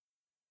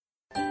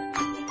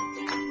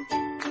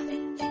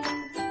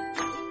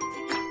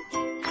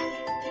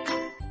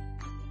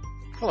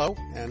Hello,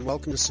 and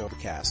welcome to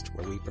Sobercast,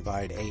 where we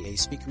provide AA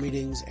speaker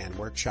meetings and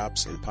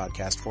workshops in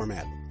podcast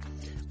format.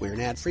 We're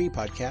an ad-free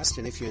podcast,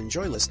 and if you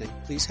enjoy listening,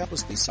 please help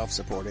us be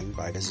self-supporting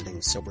by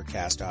visiting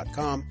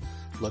Sobercast.com,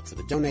 look for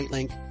the donate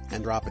link,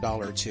 and drop $1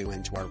 or $2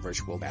 into our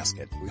virtual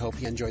basket. We hope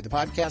you enjoyed the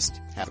podcast.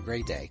 Have a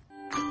great day.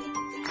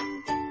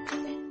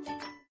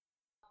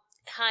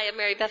 Hi, I'm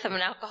Mary Beth. I'm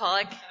an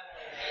alcoholic.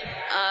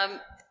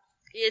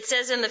 It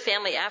says in the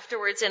family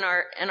afterwards in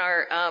our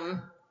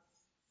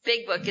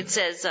big book, it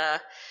says,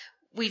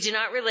 we do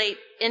not relate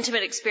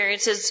intimate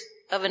experiences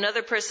of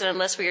another person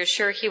unless we are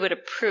sure he would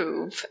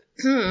approve.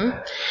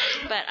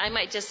 But I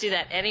might just do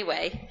that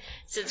anyway,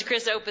 since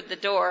Chris opened the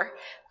door.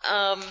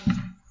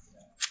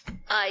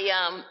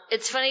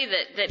 It's funny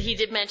that he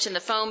did mention the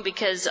phone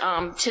because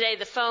today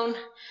the phone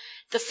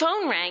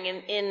rang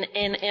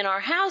in our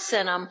house,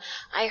 and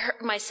I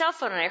heard my cell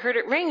phone, and I heard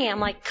it ringing.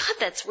 I'm like, God,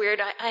 that's weird.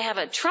 I have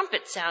a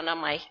trumpet sound on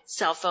my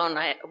cell phone.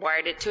 I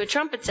wired it to a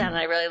trumpet sound, and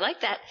I really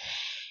like that.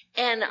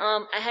 And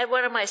I had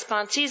one of my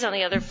sponsees on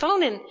the other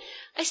phone, and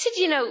I said,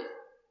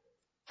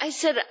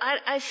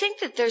 I think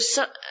that there's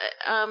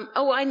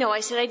I know. I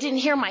said, I didn't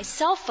hear my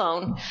cell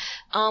phone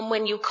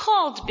when you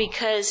called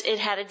because it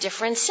had a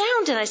different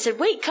sound. And I said,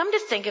 wait, come to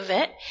think of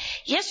it,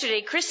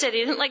 yesterday Chris said he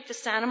didn't like the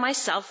sound of my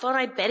cell phone.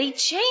 I bet he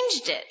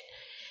changed it.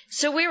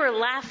 So we were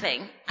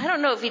laughing. I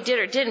don't know if he did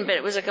or didn't, but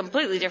it was a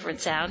completely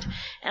different sound.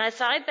 And I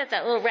thought, I bet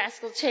that little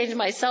rascal changed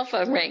my cell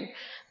phone ring.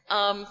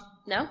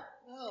 No?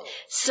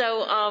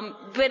 So,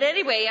 but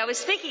anyway, I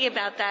was thinking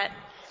about that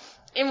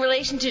in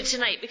relation to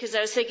tonight, because I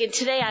was thinking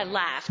today I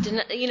laughed,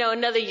 and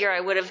another year I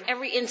would have,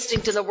 every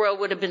instinct in the world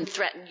would have been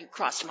threatened. You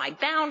crossed my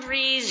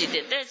boundaries, you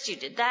did this, you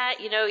did that,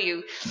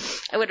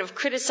 I would have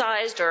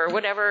criticized or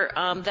whatever,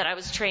 that I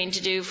was trained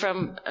to do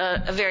from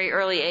a very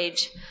early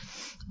age.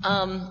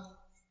 I'm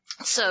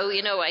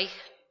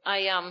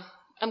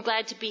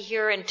glad to be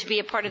here and to be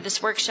a part of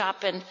this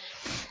workshop, and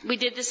we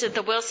did this at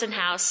the Wilson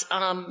House,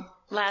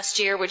 last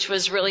year, which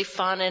was really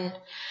fun, and,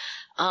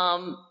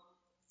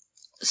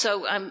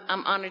 so I'm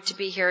honored to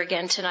be here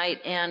again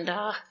tonight and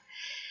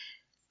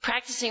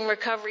practicing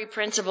recovery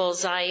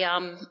principles. I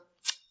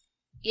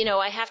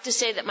have to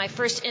say that my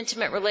first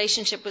intimate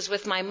relationship was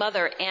with my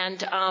mother,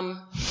 and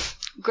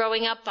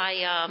growing up,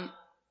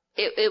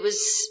 it was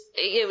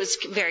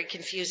very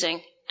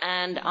confusing.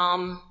 And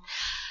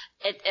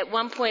at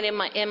one point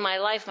in my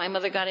life, my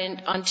mother got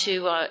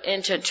into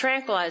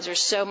tranquilizers,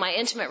 so my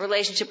intimate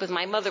relationship with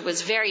my mother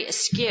was very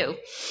askew,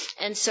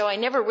 and so I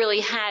never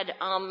really had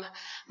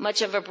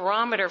much of a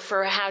barometer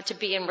for how to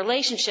be in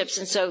relationships,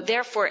 and so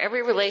therefore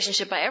every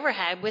relationship I ever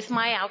had with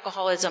my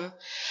alcoholism,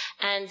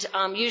 and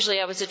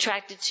usually I was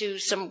attracted to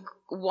some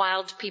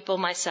wild people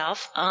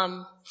myself,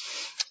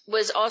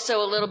 was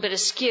also a little bit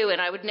askew,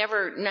 and I would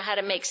never know how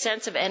to make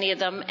sense of any of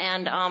them,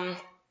 and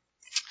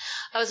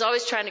I was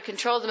always trying to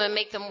control them and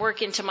make them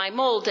work into my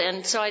mold,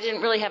 and so I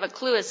didn't really have a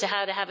clue as to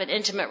how to have an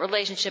intimate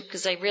relationship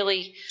because I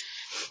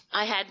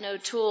had no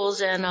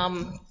tools, and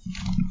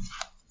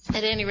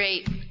at any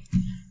rate,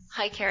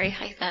 hi Carrie,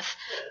 hi Beth.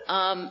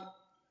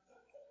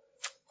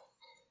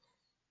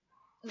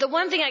 The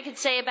one thing I could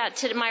say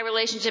about my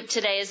relationship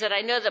today is that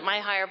I know that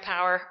my higher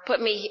power put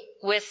me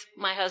with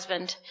my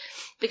husband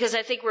because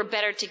I think we're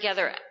better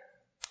together,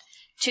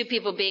 two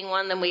people being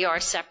one, than we are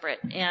separate.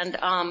 And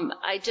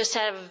I just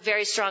have a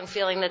very strong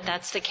feeling that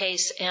that's the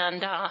case.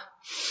 And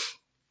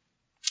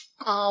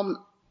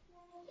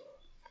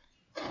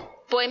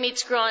Boy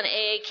Meets Girl on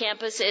AA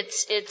campus,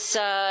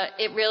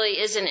 it really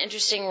is an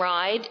interesting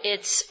ride.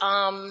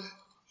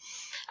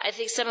 I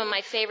think some of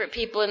my favorite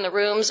people in the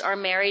rooms are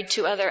married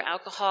to other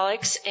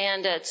alcoholics,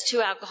 and it's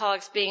two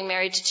alcoholics being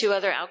married to two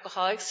other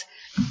alcoholics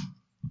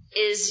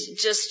is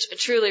just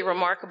truly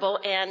remarkable.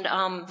 And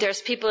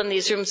there's people in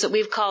these rooms that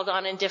we've called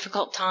on in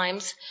difficult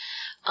times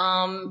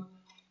for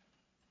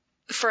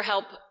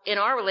help in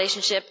our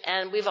relationship,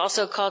 and we've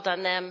also called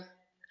on them,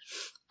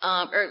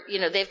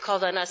 they've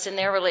called on us in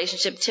their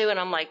relationship too. And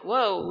I'm like,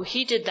 whoa,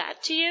 he did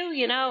that to you,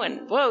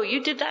 and whoa,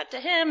 you did that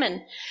to him.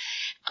 And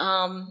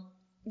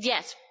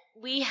yes,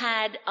 we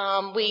had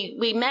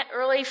we met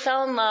early,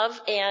 fell in love,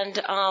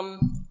 and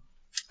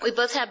we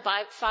both had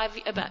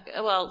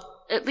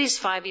at least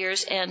 5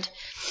 years, and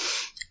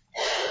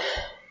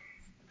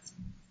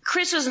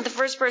Chris wasn't the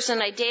first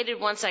person I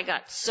dated once I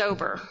got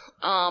sober.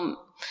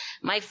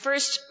 My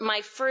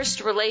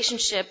first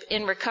relationship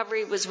in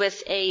recovery was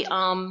with a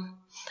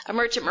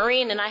merchant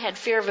marine, and I had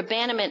fear of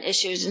abandonment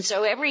issues, and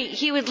so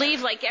he would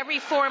leave like every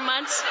 4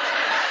 months.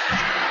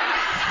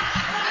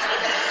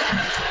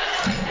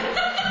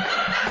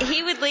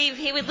 He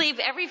would leave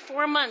every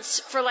 4 months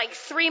for like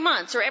 3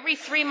 months, or every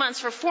 3 months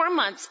for 4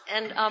 months.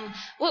 And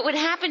what would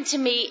happen to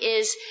me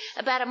is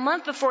about a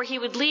month before he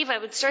would leave, I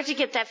would start to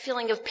get that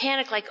feeling of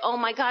panic, like, oh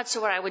my God,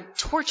 so what, I would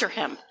torture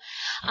him.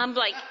 I'm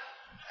like,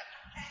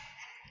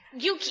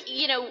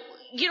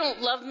 you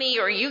don't love me,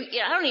 or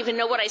I don't even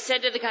know what I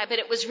said to the guy, but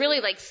it was really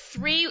like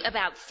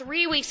about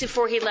 3 weeks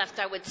before he left,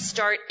 I would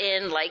start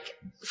in like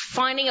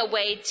finding a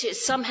way to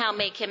somehow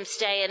make him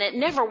stay, and it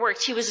never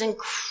worked. He was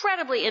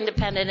incredibly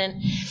independent,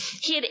 and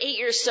he had 8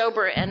 years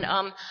sober, and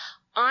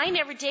I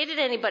never dated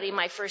anybody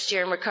my first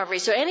year in recovery.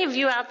 So any of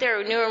you out there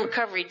who knew in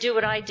recovery, do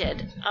what I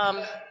did.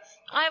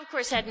 I, of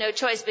course, had no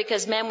choice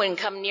because men wouldn't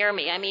come near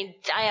me. I mean,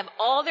 I have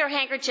all their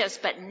handkerchiefs,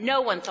 but no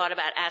one thought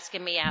about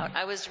asking me out.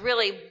 I was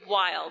really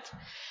wild.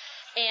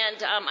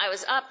 And I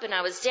was up and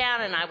I was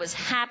down and I was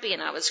happy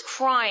and I was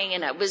crying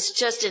and it was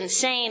just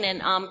insane.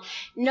 And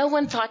no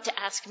one thought to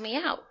ask me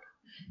out,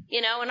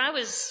 and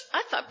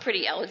I thought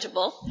pretty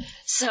eligible.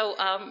 So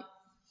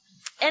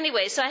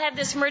anyway, so I had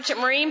this merchant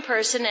marine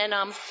person,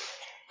 and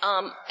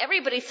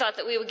everybody thought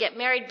that we would get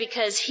married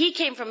because he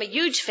came from a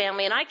huge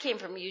family and I came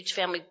from a huge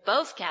family,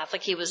 both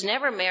Catholic. He was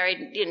never married,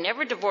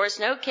 never divorced,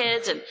 no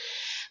kids. And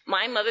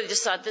my mother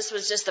just thought this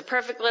was just the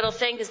perfect little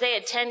thing because they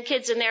had 10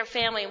 kids in their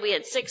family and we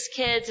had 6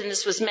 kids, and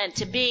this was meant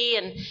to be.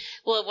 And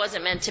well, it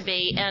wasn't meant to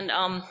be. And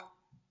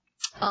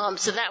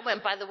so that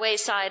went by the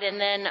wayside. And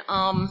then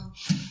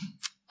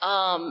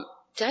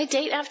did I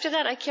date after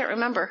that? I can't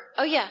remember.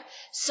 Oh yeah.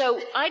 So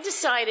I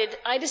decided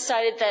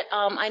that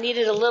I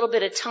needed a little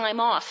bit of time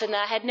off, and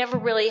I had never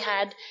really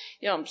had,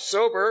 I'm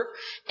sober,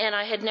 and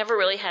I had never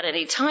really had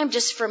any time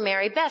just for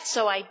Mary Beth.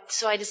 So I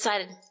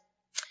decided,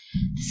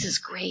 this is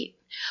great.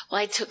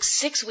 Well, I took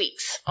 6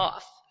 weeks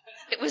off.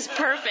 It was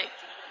perfect.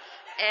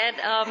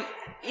 And I'm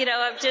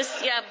just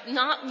I'm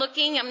not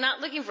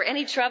looking for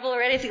any trouble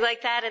or anything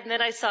like that. And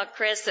then I saw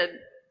Chris,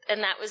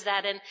 and that was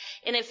that. And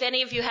if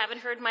any of you haven't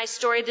heard my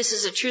story, this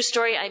is a true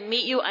story. I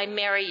meet you, I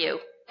marry you.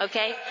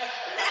 Okay?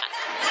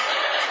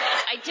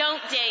 I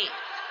don't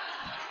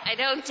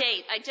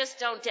date. I just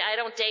don't date. I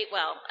don't date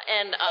well.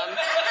 And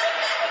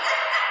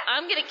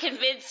I'm going to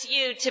convince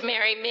you to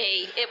marry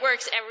me. It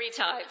works every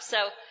time. So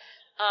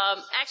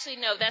actually,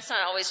 no, that's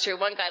not always true.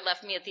 One guy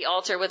left me at the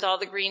altar with all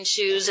the green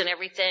shoes and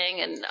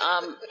everything, and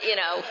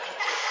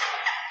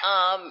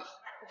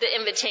the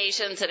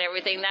invitations and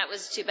everything. That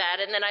was too bad.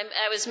 And then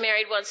I was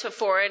married once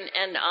before,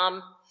 and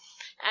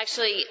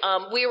actually,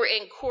 we were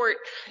in court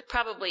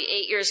probably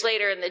 8 years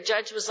later, and the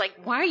judge was like,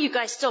 why are you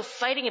guys still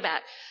fighting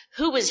about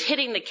who was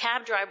hitting the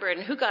cab driver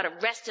and who got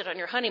arrested on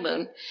your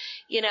honeymoon?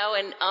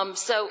 And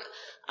so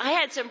I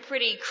had some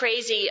pretty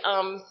crazy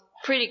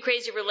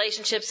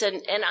relationships,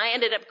 and I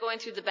ended up going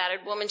through the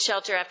battered woman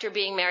shelter after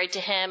being married to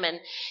him and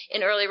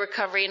in early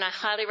recovery, and I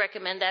highly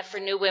recommend that for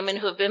new women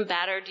who have been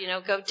battered.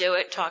 Go do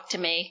it, talk to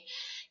me,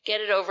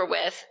 get it over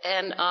with.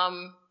 And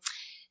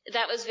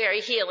that was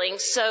very healing.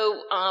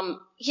 So,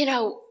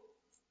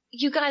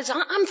 you guys,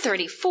 I'm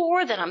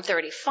 34, then I'm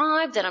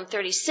 35, then I'm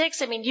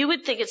 36. I mean, you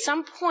would think at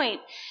some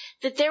point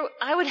that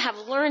I would have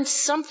learned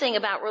something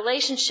about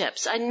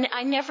relationships.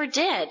 I never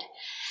did.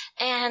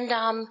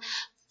 And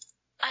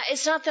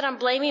it's not that I'm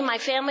blaming my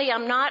family. I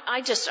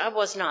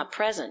was not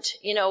present.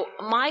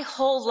 My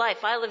whole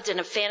life I lived in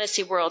a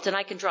fantasy world, and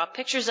I can draw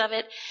pictures of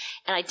it.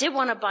 And I did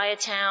want to buy a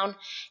town,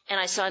 and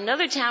I saw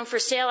another town for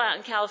sale out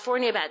in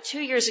California about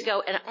 2 years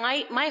ago, and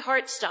my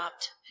heart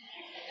stopped.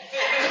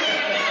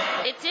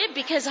 It did,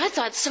 because I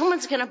thought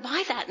someone's going to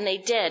buy that, and they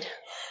did,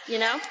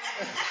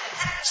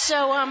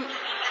 So,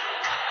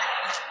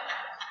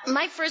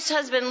 my first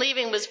husband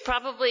leaving was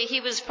probably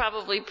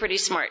pretty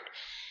smart.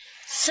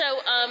 So,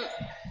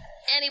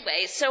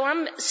 anyway,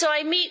 I'm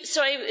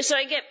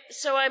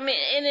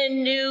in a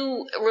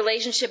new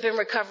relationship in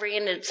recovery,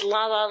 and it's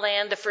la la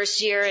land the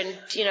first year, and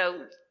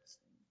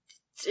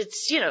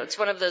it's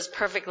one of those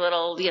perfect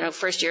little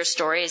first year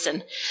stories,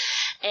 and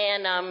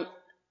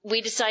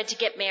we decide to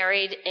get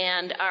married,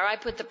 or I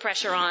put the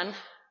pressure on.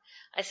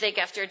 I think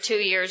after 2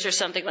 years or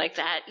something like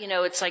that,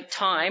 it's like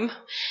time,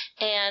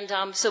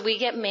 and so we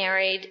get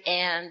married,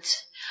 and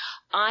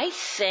I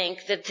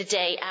think that the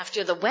day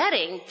after the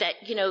wedding that,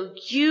 you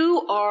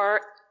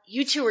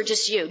two are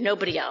just you,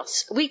 nobody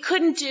else. We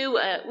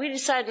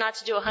decided not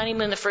to do a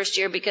honeymoon the first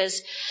year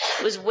because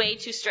it was way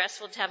too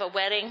stressful to have a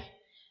wedding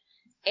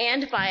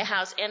and buy a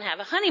house and have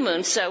a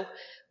honeymoon. So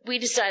we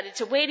decided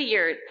to wait a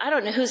year. I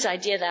don't know whose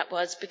idea that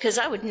was, because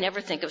I would never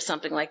think of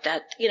something like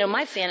that.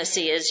 My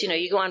fantasy is,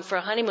 you go on for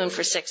a honeymoon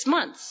for 6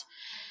 months.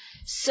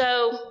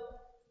 So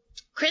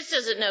Chris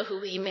doesn't know who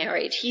he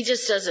married. He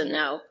just doesn't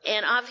know.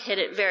 And I've hit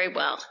it very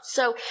well.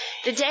 So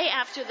the day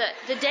after the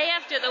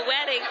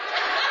wedding,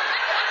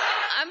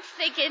 I'm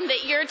thinking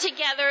that you're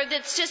together,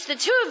 that's just the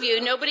two of you.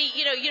 Nobody,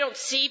 you don't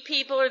see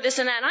people or this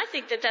and that. And I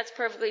think that that's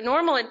perfectly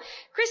normal. And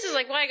Chris is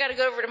like, well, I got to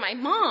go over to my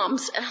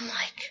mom's. And I'm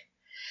like,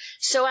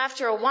 so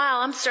after a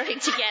while, I'm starting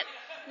to get,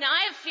 now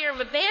I have fear of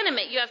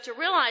abandonment. You have to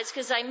realize,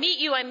 because I meet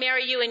you, I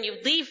marry you, and you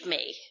leave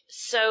me.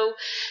 So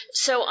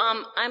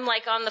I'm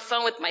like on the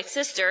phone with my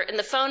sister, and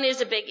the phone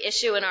is a big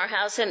issue in our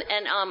house, and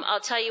I'll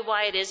tell you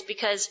why it is,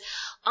 because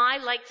I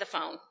like the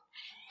phone,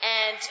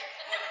 and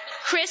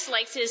Chris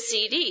likes his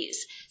CDs.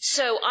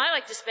 So I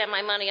like to spend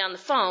my money on the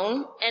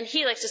phone, and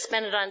he likes to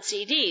spend it on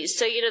CDs.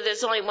 So,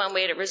 there's only one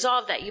way to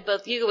resolve that. You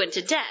go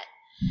into debt.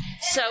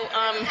 So,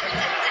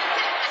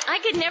 I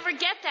could never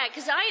get that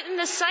because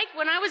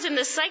when I was in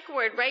the psych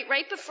ward,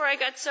 right before I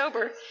got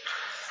sober,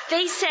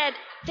 they said,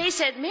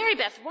 Mary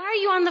Beth, why are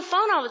you on the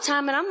phone all the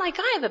time? And I'm like,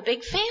 I have a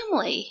big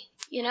family,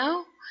 you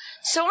know?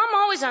 So I'm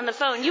always on the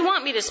phone. You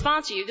want me to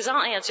sponsor you because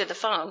I'll answer the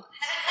phone.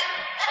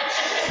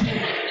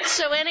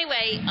 So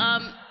anyway,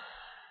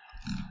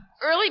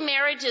 early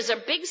marriage is a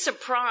big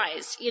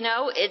surprise, you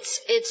know?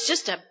 It's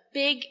just a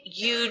big,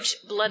 huge,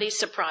 bloody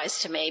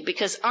surprise to me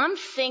because I'm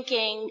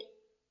thinking,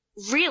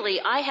 really,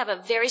 I have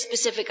a very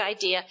specific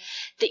idea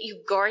that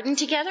you garden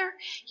together,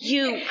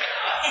 you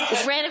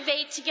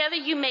renovate together,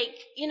 you make,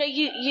 you know,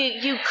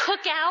 you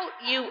cook out,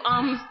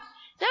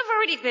 I've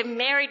already been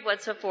married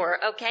once before,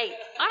 okay,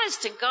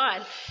 honest to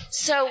God.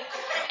 So,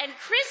 and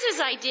Chris's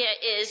idea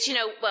is, you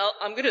know, well,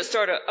 I'm going to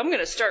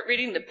start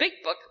reading the big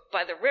book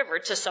by the river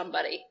to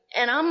somebody.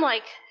 And I'm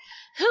like,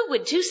 who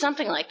would do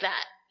something like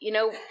that? You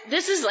know,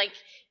 this is like,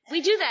 we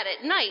do that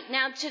at night.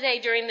 Now today,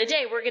 during the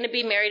day, we're going to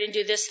be married and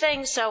do this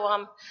thing. So,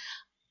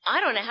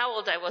 I don't know how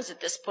old I was at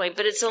this point,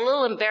 but it's a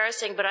little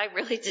embarrassing, but I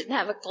really didn't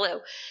have a clue.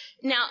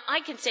 Now, I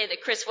can say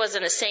that Chris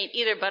wasn't a saint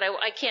either, but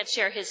I can't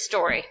share his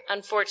story,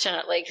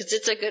 unfortunately, because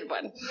it's a good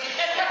one.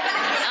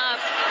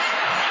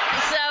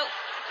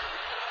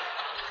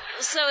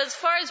 So as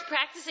far as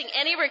practicing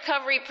any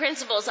recovery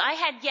principles, I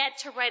had yet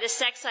to write a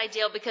sex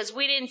ideal because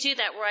we didn't do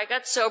that. Where I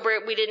got sober,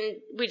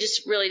 we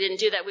just really didn't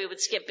do that. We would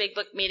skip big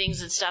book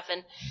meetings and stuff,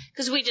 and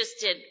because we just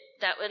did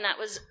that, and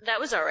that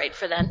was all right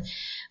for then.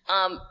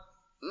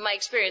 My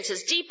experience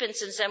has deepened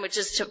since then, which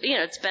is,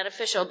 it's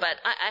beneficial, but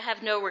I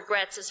have no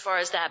regrets as far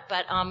as that.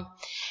 But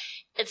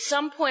at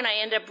some point,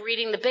 I end up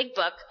reading the big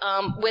book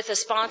with a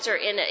sponsor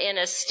in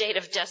a state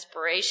of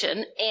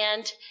desperation,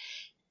 and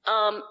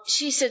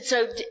she said,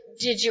 so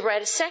did you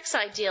write a sex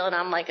ideal? And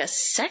I'm like, a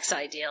sex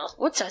ideal?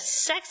 What's a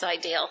sex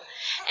ideal?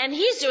 And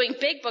he's doing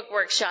big book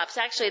workshops.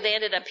 Actually, they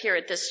ended up here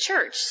at this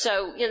church.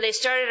 So, they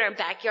started in our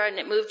backyard and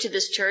it moved to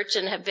this church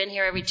and have been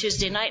here every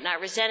Tuesday night. And I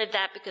resented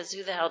that because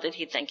who the hell did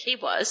he think he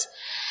was?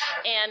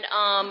 And,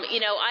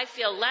 I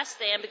feel less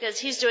than because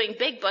he's doing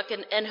big book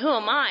and who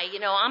am I?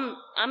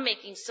 I'm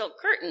making silk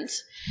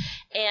curtains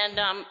and,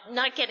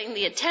 not getting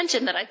the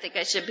attention that I think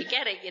I should be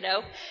getting,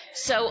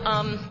 So,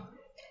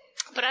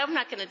 but I'm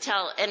not going to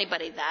tell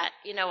anybody that.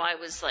 I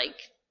was like,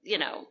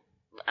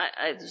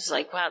 I was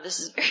like, wow, this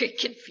is very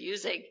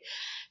confusing.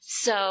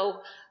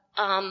 So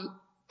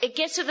it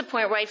gets to the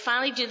point where I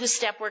finally do the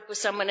step work with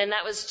someone, and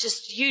that was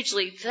just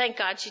hugely, thank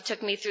God she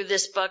took me through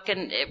this book,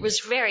 and it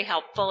was very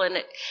helpful, and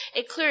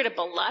it cleared up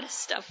a lot of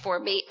stuff for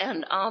me.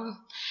 And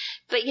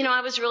but,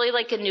 I was really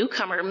like a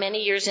newcomer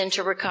many years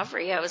into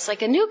recovery. I was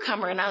like a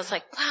newcomer, and I was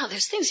like, wow,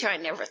 there's things here I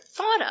never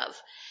thought of.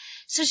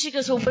 So she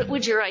goes, well, what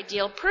would your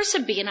ideal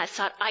person be? And I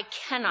thought, I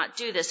cannot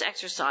do this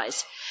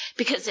exercise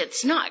because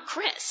it's not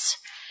Chris.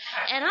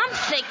 And I'm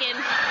thinking,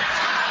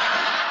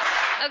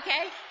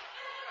 okay,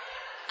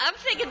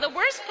 the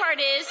worst part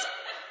is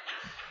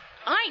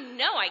I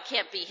know I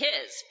can't be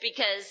his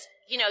because,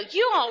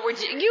 you all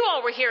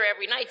were here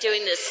every night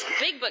doing this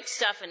big book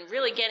stuff and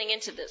really getting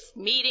into this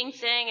meeting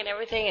thing and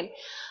everything. And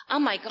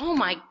I'm like, oh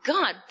my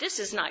God, this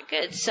is not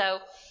good.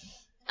 So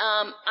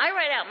I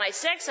write out my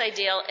sex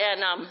ideal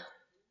and,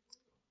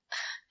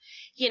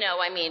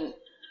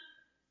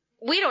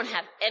 we don't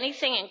have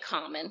anything in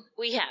common.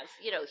 We have,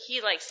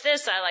 he likes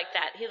this, I like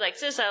that. He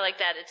likes this, I like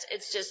that.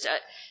 It's just,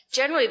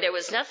 generally there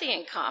was nothing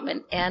in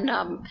common and,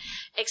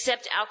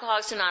 except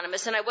Alcoholics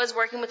Anonymous. And I was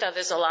working with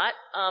others a lot.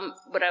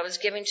 What I was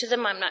giving to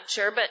them, I'm not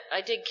sure, but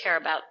I did care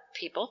about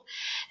people.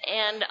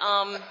 And,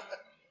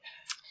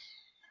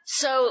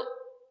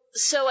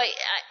 So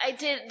I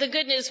did. The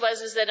good news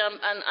is that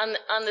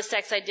on the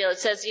sex ideal it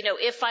says,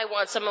 if I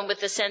want someone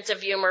with a sense of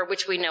humor,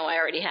 which we know I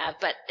already have,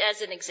 but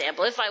as an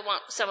example, if I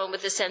want someone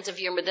with a sense of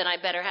humor, then I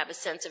better have a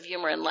sense of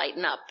humor and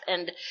lighten up.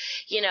 And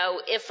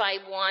if I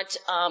want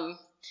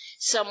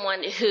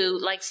someone who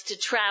likes to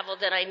travel,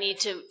 then I need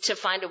to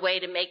find a way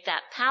to make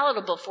that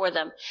palatable for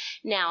them.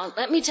 Now,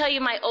 let me tell you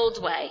my old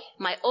way,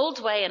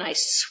 and I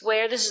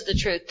swear this is the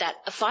truth, that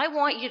if I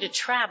want you to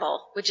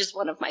travel, which is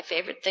one of my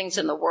favorite things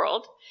in the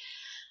world,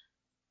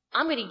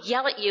 I'm going to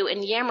yell at you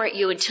and yammer at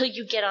you until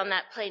you get on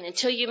that plane,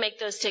 until you make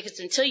those tickets,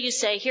 until you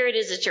say, here it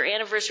is, it's your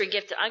anniversary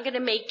gift. I'm going to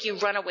make you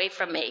run away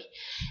from me.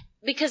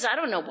 Because I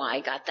don't know why I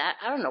got that.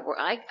 I don't know where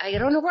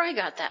I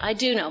got that. I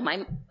do know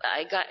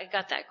I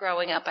got that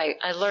growing up.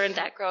 I learned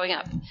that growing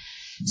up.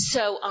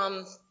 So,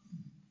 and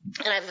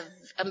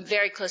I'm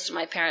very close to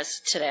my parents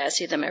today. I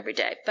see them every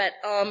day. But,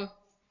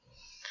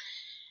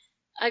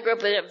 I grew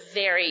up in a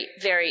very,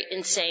 very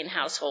insane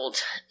household.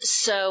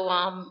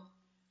 So,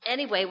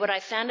 anyway, what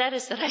I found out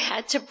is that I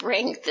had to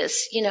bring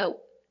this,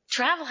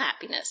 travel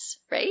happiness,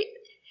 right?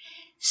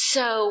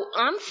 So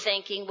I'm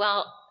thinking,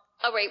 well,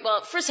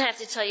 first I have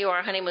to tell you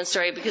our honeymoon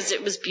story because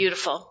it was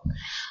beautiful.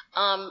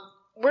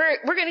 We're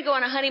going to go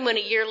on a honeymoon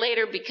a year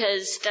later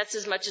because that's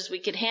as much as we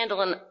could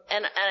handle. And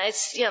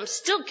I'm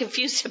still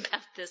confused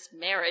about this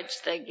marriage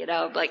thing,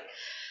 I'm like,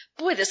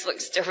 boy, this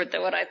looks different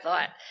than what I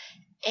thought.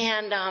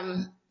 And,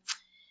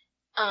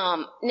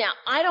 now,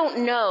 I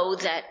don't know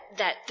that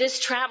this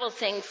travel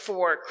thing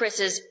for Chris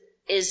is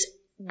is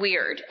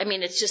weird. I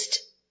mean, it's just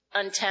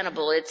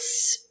untenable.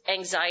 It's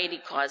anxiety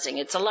causing.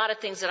 It's a lot of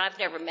things that I've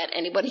never met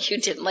anybody who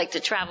didn't like to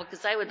travel,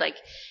 because I would like,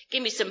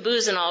 give me some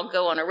booze and I'll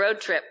go on a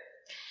road trip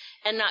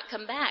and not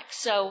come back.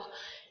 So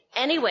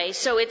anyway,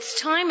 so it's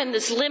time, and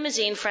this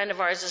limousine friend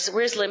of ours is,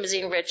 where's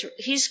Limousine Rich?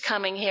 He's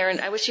coming here,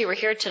 and I wish he were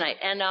here tonight.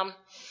 And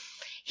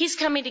he's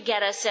coming to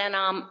get us, and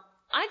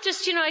I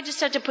just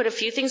had to put a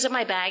few things in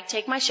my bag,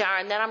 take my shower,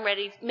 and then I'm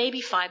ready,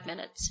 maybe 5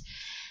 minutes.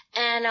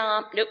 And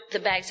nope, the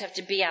bags have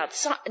to be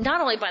outside. Not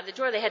only by the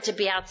door, they had to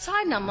be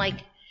outside. And I'm like,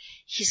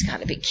 he's got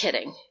to be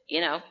kidding,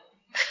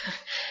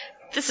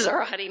 This is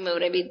our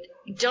honeymoon. I mean,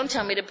 don't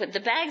tell me to put the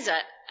bags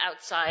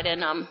outside.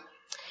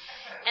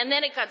 And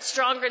then it got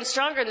stronger and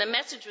stronger, and the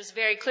message was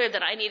very clear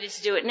that I needed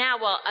to do it now.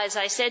 Well, as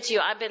I said to you,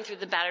 I've been through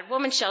the battered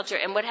woman shelter,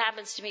 and what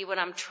happens to me when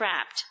I'm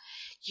trapped?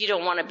 You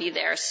don't want to be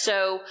there.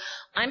 So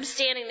I'm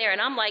standing there, and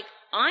I'm like,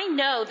 I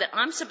know that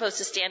I'm supposed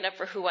to stand up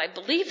for who I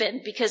believe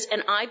in,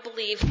 and I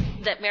believe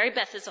that Mary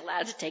Beth is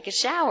allowed to take a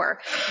shower,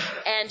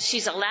 and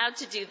she's allowed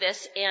to do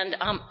this. And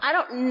I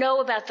don't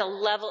know about the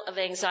level of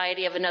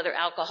anxiety of another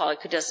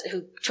alcoholic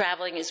who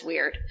traveling is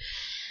weird.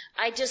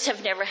 I just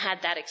have never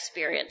had that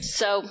experience.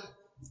 So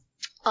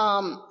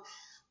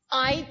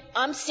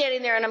I'm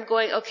standing there and I'm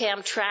going, okay,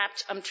 I'm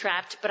trapped,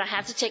 but I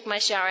have to take my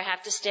shower. I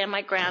have to stand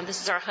my ground.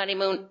 This is our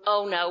honeymoon.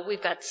 Oh no,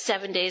 we've got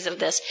 7 days of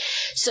this.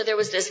 So there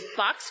was this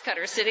box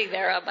cutter sitting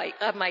there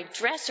on my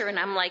dresser, and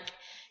I'm like,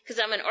 because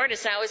I'm an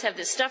artist, I always have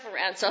this stuff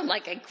around. So I'm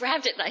like, I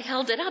grabbed it and I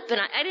held it up, and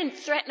I didn't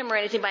threaten him or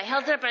anything, but I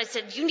held it up and I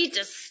said, you need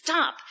to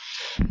stop.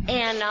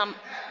 And,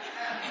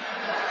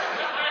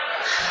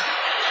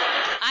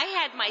 I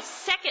had my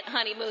second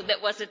honeymoon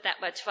that wasn't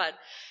that much fun.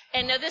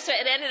 And no,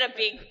 it ended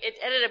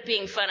up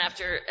being fun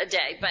after a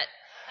day, but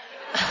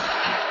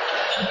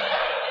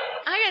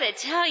I gotta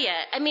tell you,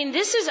 I mean,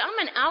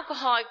 I'm an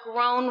alcoholic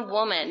grown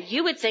woman.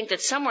 You would think that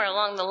somewhere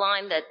along the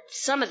line that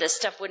some of this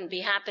stuff wouldn't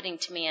be happening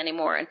to me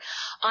anymore. And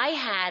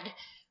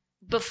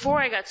before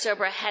I got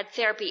sober, I had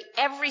therapy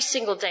every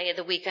single day of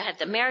the week. I had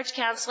the marriage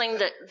counseling,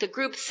 the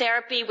group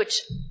therapy,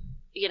 which,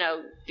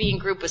 being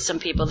group with some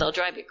people, they'll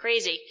drive you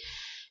crazy.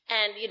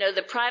 And,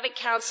 the private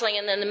counseling,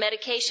 and then the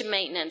medication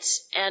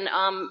maintenance. And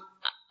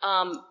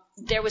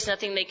there was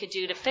nothing they could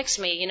do to fix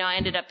me. I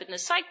ended up in the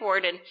psych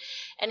ward,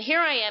 and here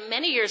I am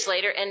many years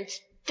later, and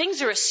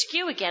things are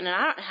askew again, and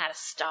I don't know how to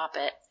stop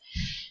it.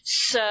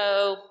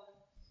 So,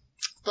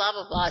 blah,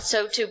 blah, blah.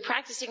 So to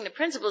practicing the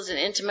principles in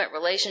intimate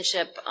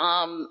relationship,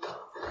 the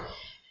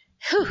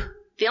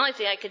only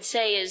thing I could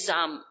say is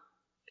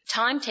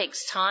time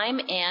takes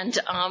time, and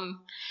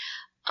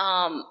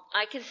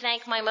I can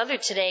thank my mother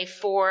today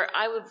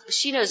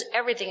she knows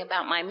everything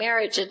about my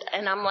marriage,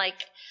 and I'm like,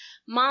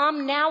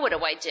 Mom, now what do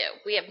I do?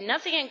 We have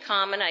nothing in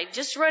common. I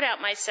just wrote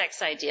out my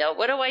sex ideal.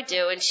 What do I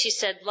do? And she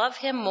said, love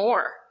him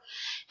more.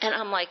 And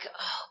I'm like,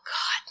 oh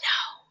God,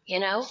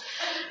 no,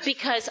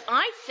 because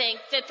I think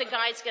that the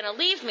guy's going to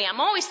leave me. I'm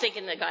always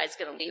thinking the guy's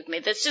going to leave me.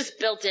 That's just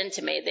built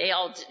into me. They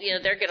all,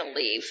 they're going to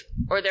leave,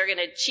 or they're going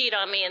to cheat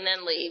on me and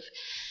then leave.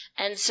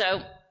 And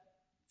so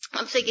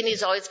I'm thinking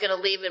he's always going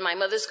to leave, and my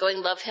mother's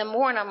going, love him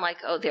more. And I'm like,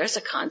 oh, there's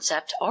a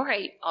concept. All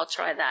right, I'll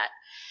try that.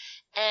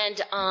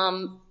 And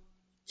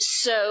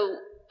so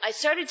I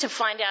started to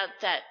find out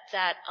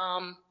that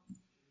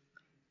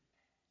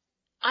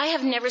I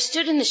have never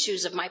stood in the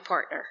shoes of my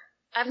partner.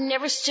 I've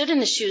never stood in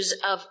the shoes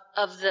of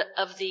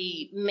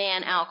the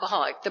man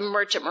alcoholic, the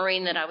merchant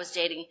marine that I was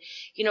dating,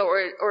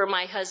 or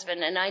my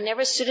husband. And I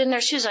never stood in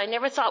their shoes. I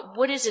never thought,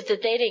 what is it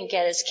that they didn't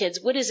get as kids?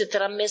 What is it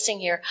that I'm missing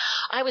here?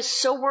 I was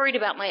so worried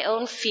about my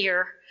own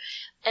fear.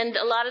 And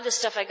a lot of the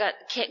stuff I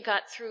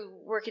got through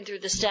working through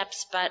the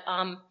steps, but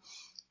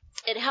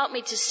it helped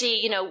me to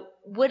see,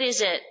 what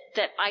is it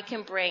that I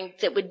can bring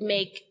that would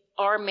make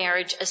our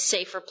marriage a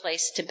safer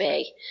place to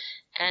be.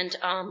 And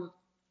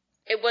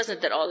it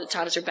wasn't that all the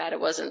times were bad. It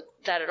wasn't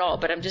that at all.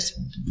 But I'm just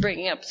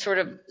bringing up sort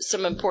of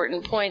some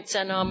important points.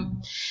 And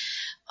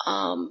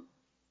I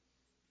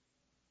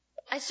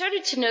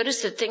started to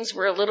notice that things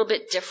were a little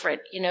bit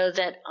different.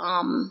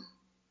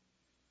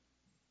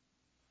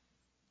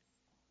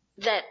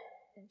 That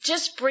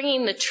just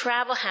bringing the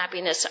travel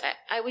happiness,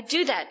 I would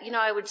do that.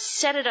 I would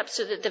set it up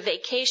so that the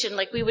vacation,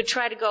 like we would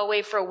try to go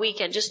away for a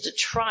weekend just to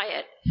try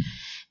it.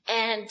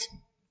 And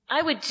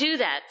I would do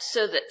that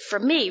so that for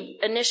me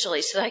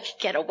initially, so that I could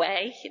get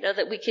away,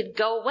 that we could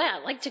go away. I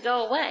like to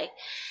go away.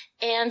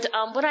 And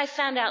what I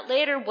found out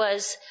later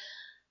was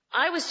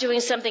I was doing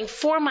something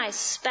for my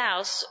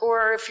spouse,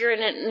 or if you're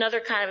in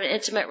another kind of an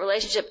intimate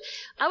relationship,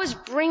 I was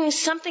bringing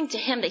something to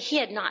him that he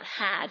had not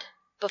had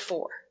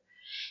before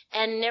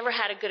and never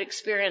had a good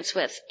experience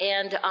with.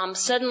 And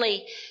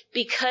suddenly,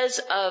 because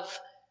of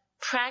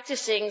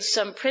practicing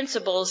some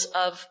principles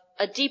of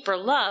a deeper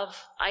love,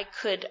 I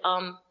could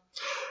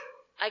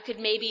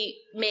maybe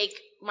make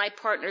my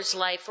partner's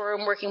life, or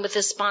I'm working with a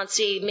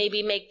sponsee,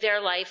 maybe make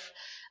their life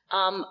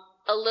a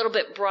little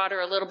bit broader,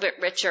 a little bit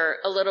richer,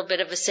 a little bit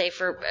of a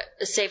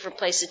safer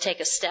place to take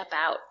a step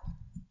out.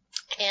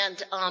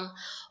 And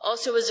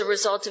also as a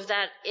result of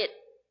that,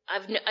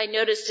 I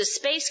noticed a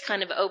space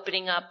kind of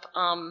opening up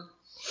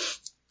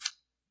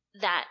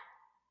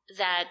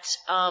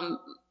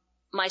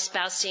my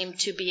spouse seemed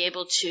to be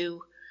able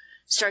to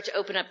start to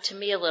open up to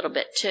me a little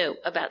bit too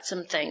about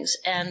some things.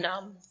 And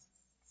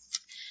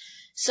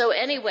so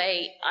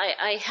anyway,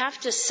 I have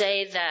to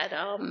say that,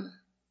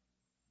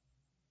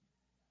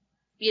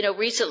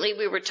 recently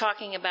we were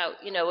talking about,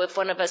 if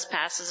one of us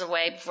passes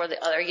away before the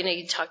other,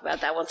 you talk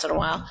about that once in a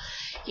while,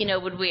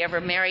 would we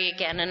ever marry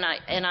again?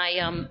 And I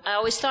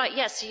always thought,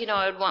 yes,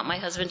 I would want my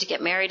husband to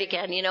get married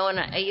again, and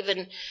I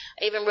even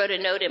wrote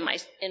a note in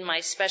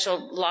my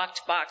special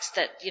locked box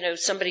that,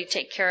 somebody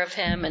take care of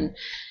him, and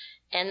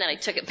then I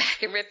took it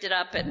back and ripped it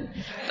up, but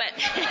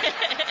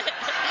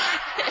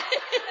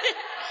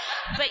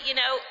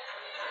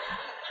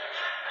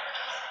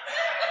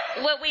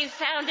what we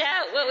found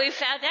out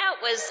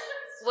was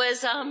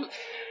I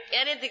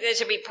didn't think that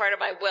should be part of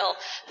my will,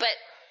 but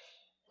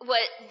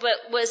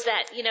was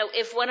that,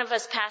 if one of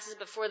us passes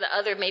before the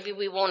other, maybe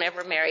we won't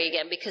ever marry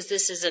again, because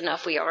this is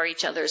enough. We are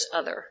each other's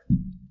other.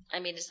 I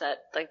mean, is that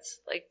like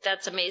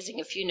that's amazing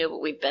if you knew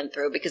what we've been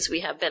through, because we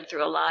have been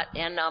through a lot.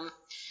 And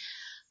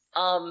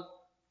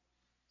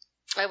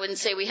I wouldn't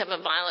say we have a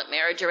violent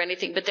marriage or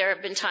anything, but there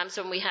have been times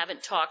when we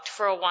haven't talked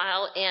for a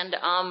while. And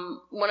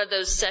one of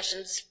those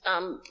sessions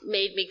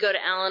made me go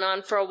to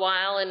Al-Anon for a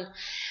while. And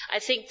I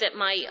think that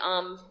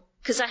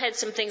because I had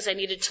some things I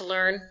needed to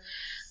learn,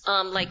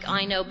 like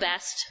I know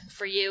best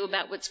for you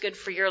about what's good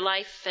for your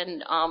life,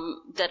 and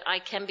that I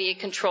can be a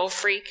control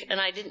freak.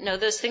 And I didn't know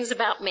those things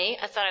about me.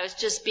 I thought I was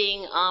just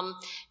being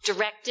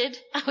directed.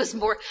 I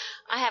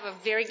have a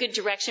very good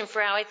direction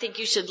for how I think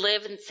you should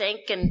live and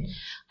think. And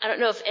I don't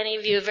know if any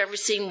of you have ever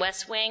seen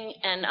West Wing,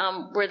 and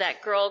where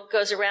that girl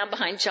goes around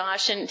behind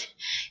Josh and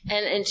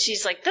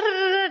she's like, da, da,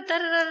 da, da,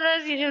 da,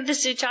 da,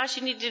 this is Josh,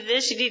 you need to do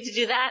this, you need to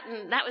do that.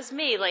 And that was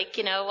me. Like,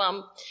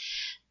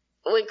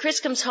 when Chris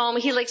comes home,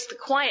 he likes the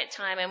quiet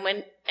time,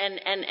 and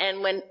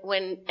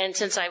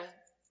since I've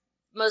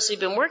mostly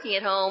been working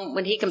at home,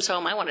 when he comes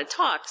home, I want to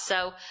talk.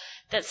 So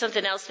that's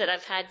something else that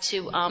I've had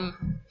to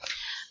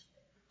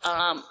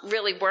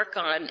really work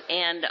on.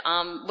 And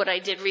what I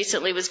did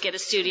recently was get a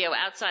studio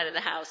outside of the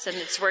house, and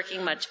it's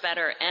working much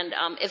better. And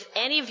if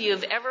any of you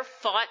have ever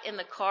fought in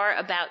the car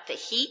about the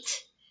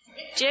heat,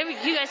 do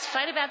you guys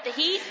fight about the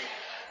heat?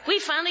 We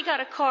finally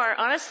got a car,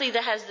 honestly,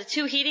 that has the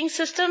 2 heating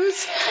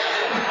systems,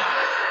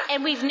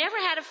 and we've never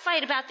had a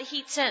fight about the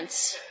heat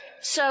since.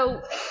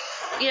 So,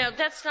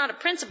 that's not a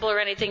principle or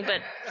anything,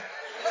 but,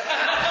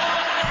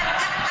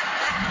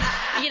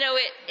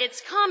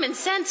 it's common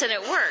sense and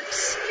it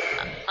works.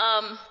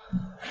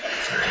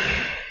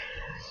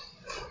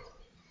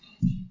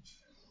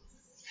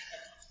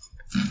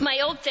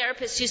 My old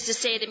therapist used to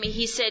say to me,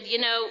 he said,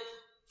 you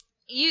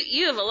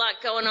have a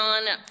lot going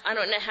on. I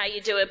don't know how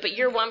you do it, but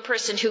you're one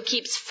person who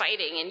keeps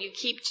fighting, and you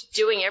keep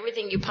doing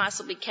everything you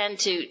possibly can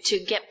to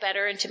get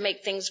better and to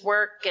make things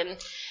work. And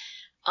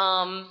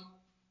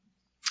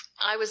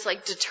I was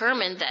like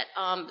determined that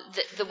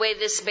the way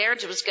this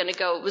marriage was going to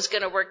go, it was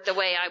going to work the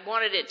way I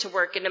wanted it to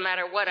work, and no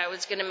matter what, I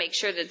was going to make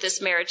sure that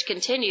this marriage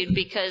continued,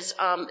 because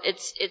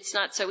it's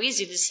not so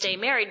easy to stay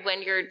married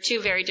when you're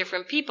 2 very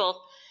different people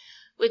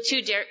with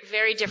 2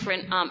 very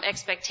different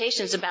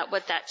expectations about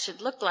what that should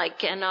look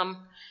like. And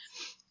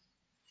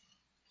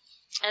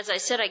as I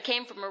said, I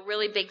came from a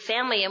really big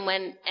family, and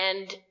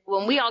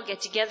when we all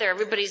get together,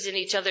 everybody's in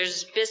each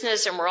other's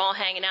business, and we're all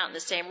hanging out in the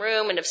same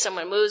room. And if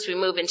someone moves, we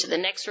move into the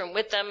next room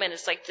with them, and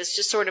it's like this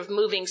just sort of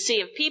moving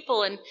sea of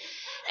people. And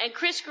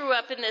Chris grew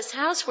up in this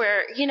house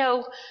where,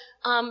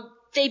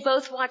 they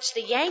both watch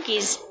the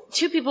Yankees.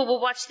 2 people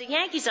will watch the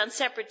Yankees on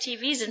separate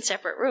TVs in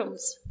separate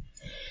rooms.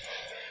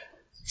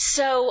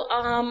 So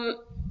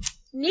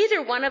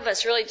neither one of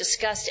us really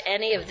discussed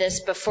any of this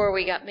before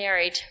we got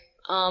married.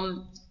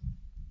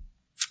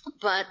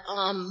 But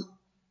one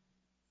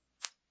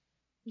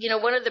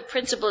of the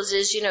principles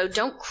is,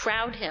 don't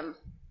crowd him,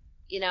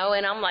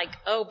 and I'm like,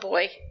 oh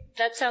boy,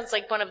 that sounds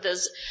like one of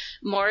those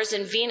Mars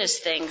and Venus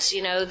things.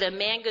 The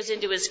man goes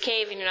into his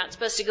cave and you're not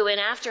supposed to go in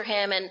after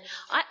him. And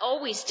I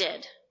always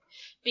did,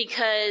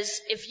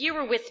 because if you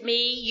were with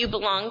me, you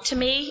belonged to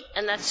me,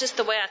 and that's just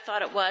the way I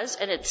thought it was,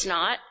 and it's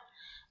not.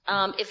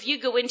 If you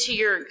go into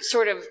your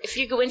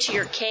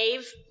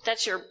cave,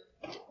 that's your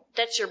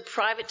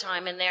private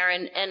time in there.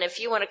 And if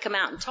you want to come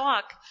out and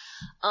talk,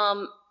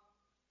 I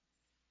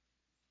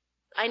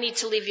need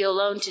to leave you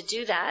alone to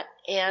do that.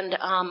 And,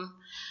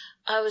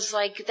 I was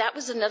like, that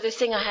was another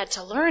thing I had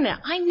to learn.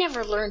 I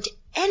never learned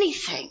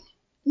anything.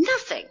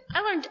 Nothing.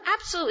 I learned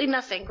absolutely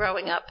nothing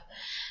growing up.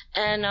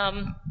 And,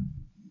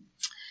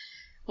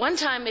 one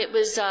time it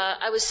was,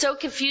 I was so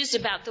confused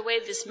about the way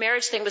this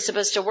marriage thing was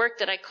supposed to work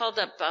that I called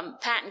up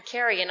Pat and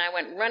Carrie, and I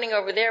went running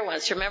over there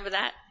once. Remember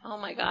that? Oh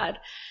my God.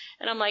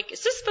 And I'm like,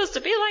 is this supposed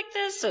to be like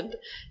this? And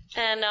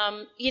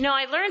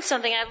I learned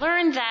something. I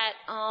learned that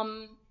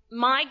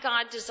my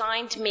God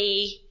designed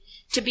me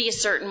to be a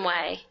certain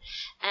way,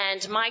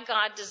 and my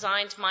God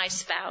designed my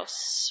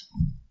spouse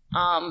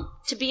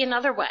to be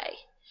another way.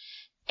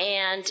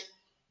 And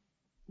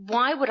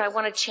why would I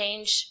want to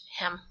change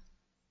him?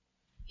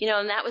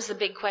 And that was the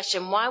big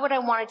question. Why would I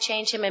want to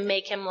change him and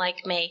make him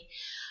like me?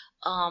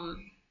 I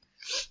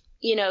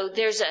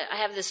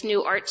have this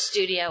new art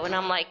studio, and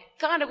I'm like,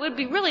 God, it would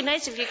be really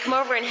nice if you come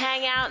over and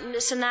hang out and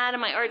this and that in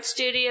my art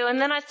studio.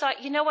 And then I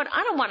thought, you know what?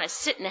 I don't want to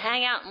sit and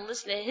hang out and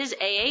listen to his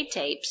AA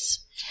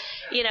tapes,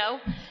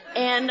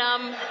 and,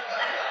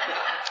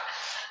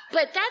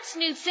 but that's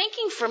new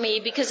thinking for me,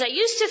 because I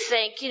used to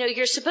think,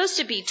 you're supposed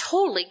to be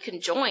totally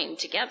conjoined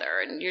together,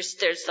 and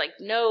there's like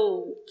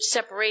no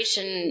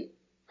separation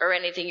or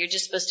anything. You're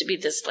just supposed to be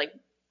this like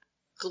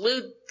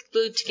glued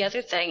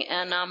together thing.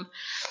 And,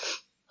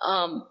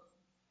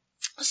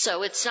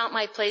 so it's not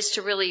my place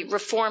to really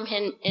reform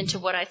him into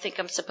what I think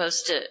I'm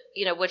supposed to,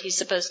 what he's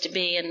supposed to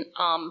be. And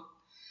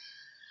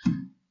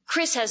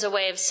Chris has a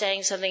way of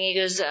saying something. He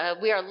goes,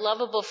 we are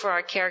lovable for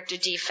our character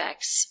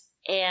defects.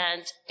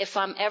 And if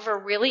I'm ever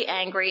really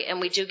angry, and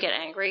we do get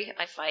angry,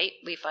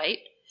 we fight.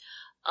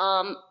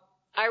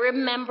 I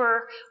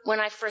remember when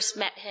I first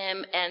met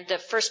him, and the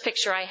first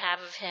picture I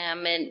have of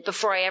him, and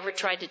before I ever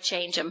tried to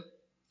change him.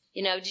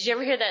 Did you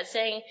ever hear that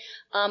saying,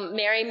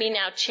 marry me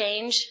now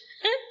change?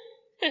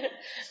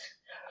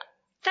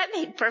 That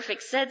made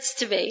perfect sense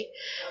to me.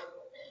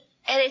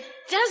 And it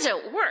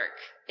doesn't work.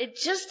 It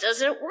just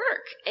doesn't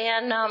work.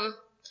 And,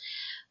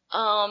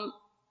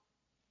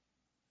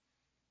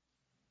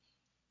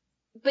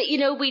 but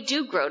we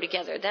do grow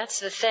together. That's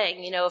the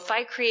thing. If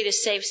I create a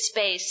safe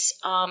space,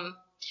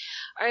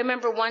 I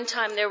remember one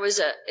time I was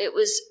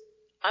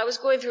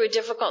going through a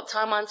difficult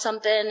time on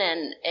something,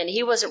 and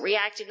he wasn't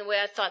reacting the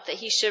way I thought that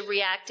he should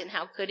react, and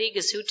how could he?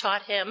 Because who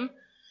taught him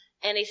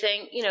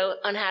anything,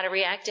 on how to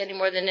react any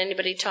more than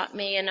anybody taught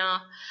me. And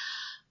I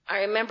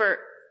remember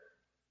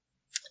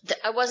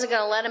I wasn't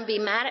going to let him be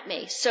mad at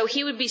me. So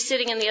he would be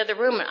sitting in the other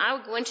room, and I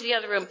would go into the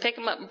other room, pick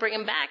him up and bring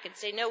him back and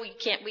say, no, we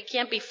can't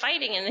be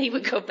fighting. And then he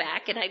would go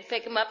back, and I'd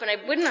pick him up, and I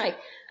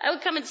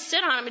would come and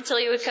sit on him until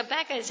he would come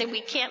back, and I'd say, we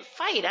can't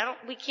fight.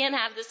 We can't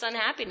have this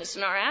unhappiness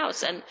in our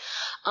house. And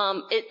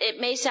it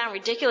may sound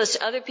ridiculous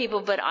to other people,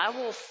 but I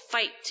will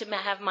fight to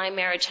have my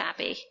marriage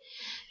happy.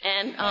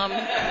 And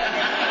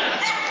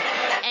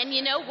and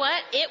you know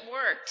what? It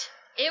worked.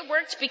 It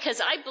worked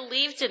because I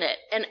believed in it.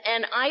 And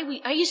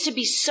I used to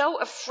be so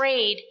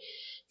afraid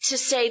to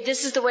say,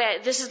 this is the way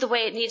it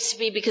needs to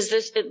be, because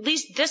at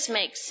least this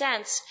makes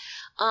sense.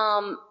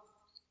 That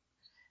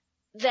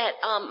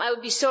I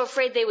would be so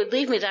afraid they would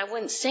leave me that I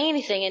wouldn't say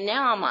anything. And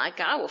now I'm like,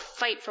 I will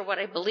fight for what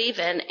I believe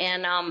in.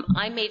 And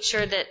I made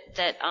sure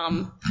that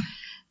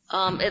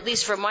at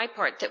least for my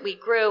part, that we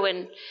grew.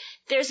 And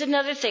there's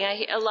another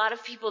thing. A lot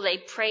of people, they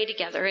pray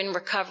together in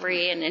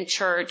recovery and in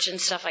church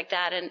and stuff like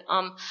that. And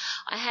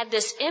I had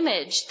this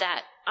image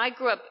that I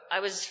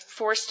was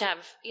forced to have,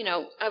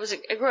 I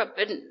grew up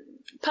in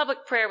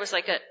public prayer was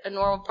like a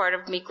normal part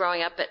of me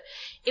growing up, but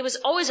it was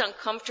always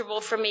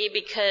uncomfortable for me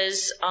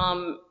because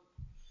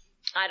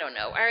I don't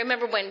know. I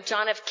remember when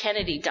John F.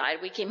 Kennedy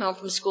died, we came home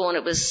from school, and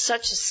it was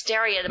such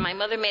hysteria that my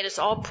mother made us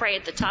all pray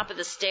at the top of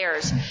the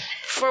stairs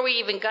before we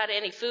even got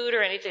any food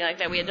or anything like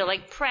that. We had to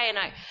pray, and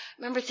I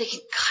remember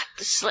thinking, God,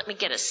 just let me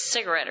get a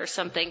cigarette or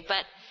something.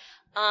 But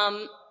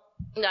no,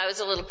 I was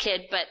a little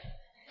kid, but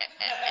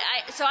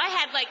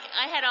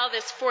I had all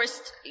this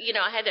forced,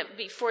 I had to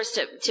be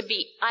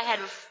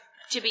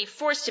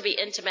forced to be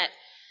intimate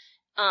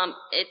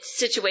at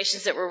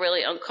situations that were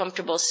really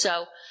uncomfortable.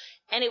 So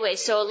anyway,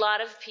 so a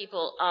lot of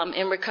people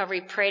in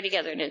recovery pray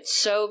together, and it's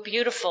so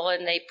beautiful,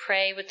 and they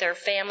pray with their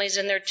families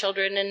and their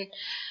children, and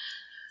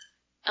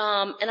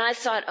I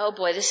thought, oh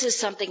boy, this is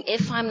something,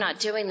 if I'm not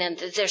doing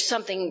that, there's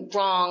something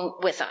wrong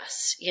with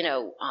us,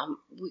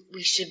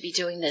 we should be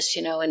doing this,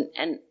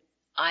 and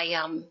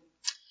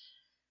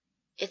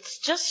it's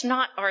just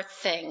not our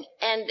thing.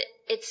 And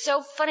it's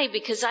so funny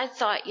because I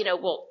thought,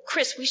 well,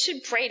 Chris, we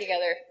should pray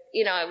together.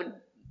 I would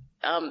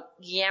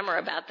yammer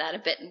about that a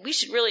bit, and we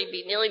should really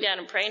be kneeling down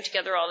and praying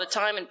together all the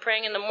time, and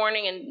praying in the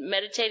morning and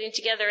meditating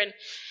together and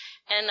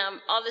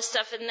all this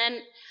stuff. And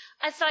then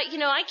I thought,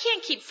 I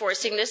can't keep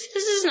forcing this.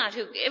 This is not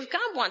if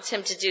God wants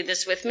him to do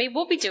this with me,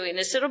 we'll be doing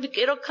this.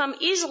 It'll come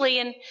easily.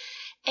 And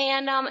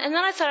then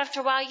I thought after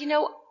a while, I'm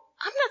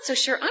not so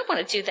sure I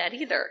want to do that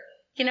either.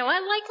 I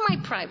like my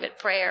private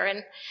prayer,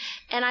 and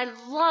I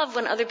love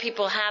when other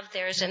people have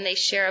theirs and they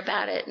share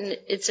about it, and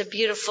it's a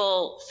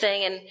beautiful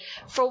thing. And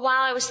for a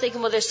while I was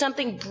thinking, well, there's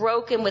something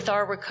broken with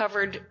our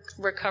recovered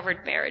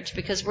marriage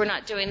because we're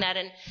not doing that,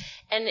 and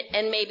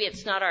maybe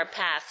it's not our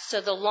path.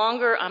 So the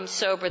longer I'm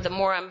sober, the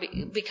more I'm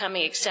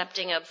becoming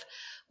accepting of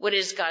what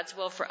is God's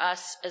will for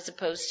us as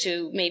opposed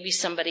to maybe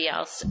somebody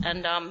else.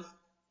 And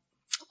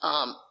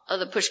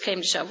the push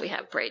came to shove, we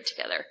have prayed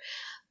together.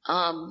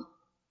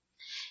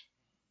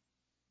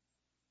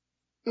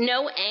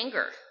 No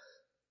anger.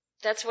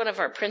 That's one of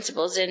our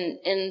principles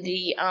in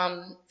the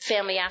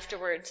Family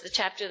Afterwards, the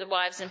chapter of the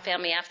wives and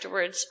Family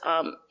Afterwards.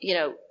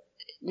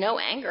 No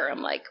anger.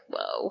 I'm like,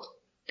 whoa,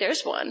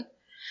 there's one.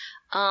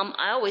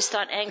 I always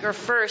thought anger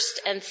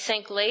first and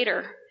think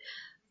later.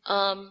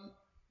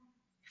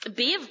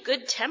 Be of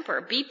good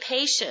temper. Be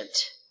patient.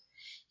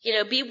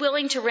 Be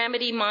willing to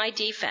remedy my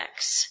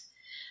defects.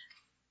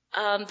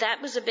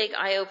 That was a big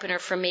eye-opener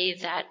for me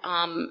that,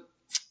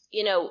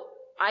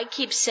 I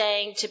keep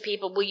saying to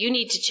people, well, you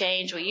need to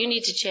change,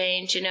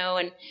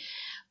 and,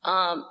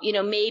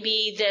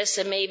 maybe this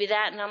and maybe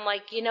that. And I'm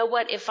like, you know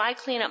what? If I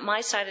clean up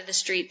my side of the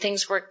street,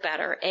 things work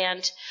better.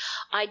 And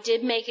I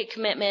did make a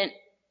commitment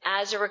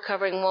as a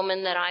recovering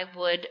woman that I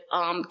would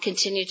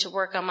continue to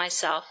work on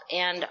myself.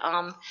 And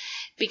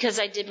because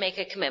I did make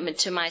a commitment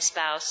to my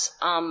spouse,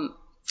 I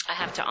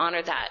have to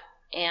honor that.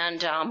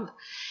 And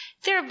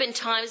there have been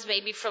times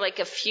maybe for like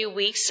a few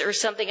weeks or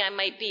something I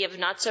might be of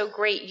not so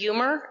great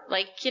humor,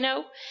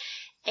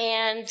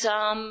 and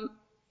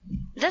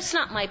that's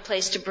not my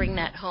place to bring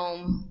that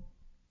home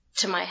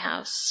to my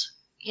house,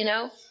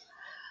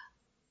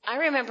 I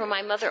remember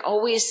my mother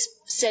always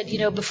said,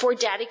 before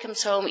Daddy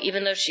comes home,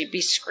 even though she'd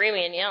be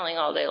screaming and yelling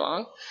all day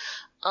long,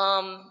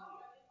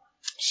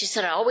 she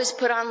said, I always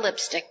put on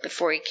lipstick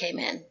before he came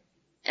in.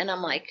 And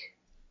I'm like,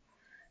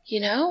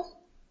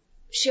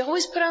 she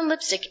always put on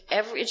lipstick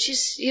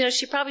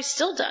she probably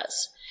still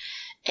does.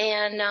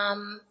 And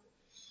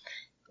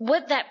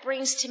what that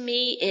brings to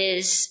me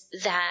is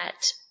that,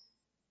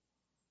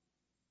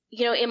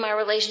 in my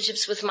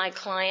relationships with my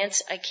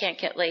clients, I can't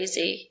get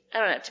lazy. I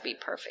don't have to be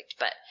perfect,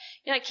 but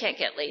I can't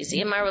get lazy.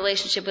 In my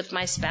relationship with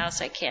my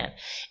spouse, I can't.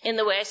 In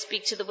the way I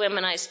speak to the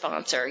women I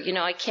sponsor,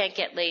 I can't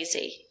get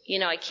lazy.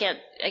 I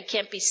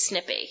can't be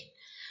snippy.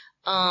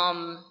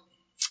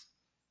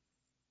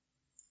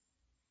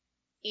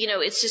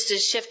 It's just a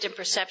shift in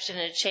perception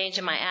and a change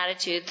in my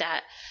attitude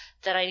that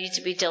I need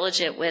to be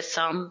diligent with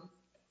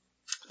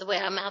the way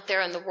I'm out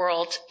there in the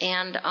world.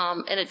 And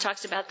it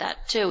talks about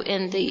that too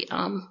in the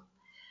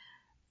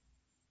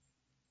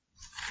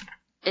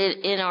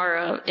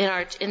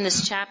in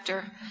this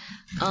chapter.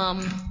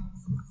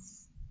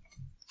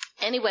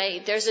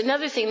 Anyway, there's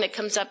another thing that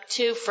comes up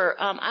too for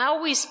I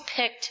always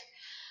picked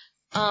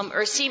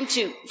or seemed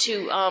to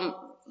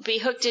be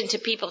hooked into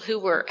people who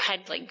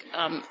had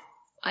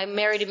I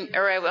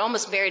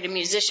almost married a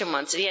musician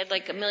once, and he had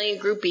like 1 million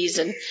groupies,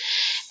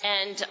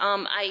 and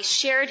I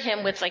shared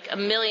him with like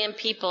 1 million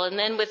people, and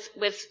then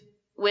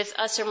with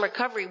us in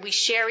recovery, we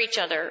share each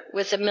other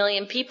with 1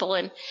 million people.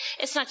 And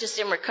it's not just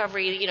in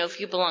recovery, if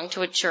you belong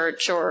to a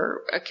church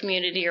or a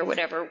community or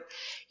whatever,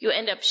 you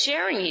end up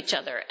sharing each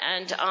other.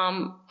 And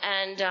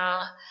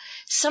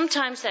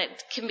sometimes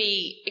that can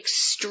be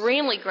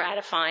extremely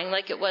gratifying,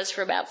 like it was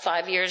for about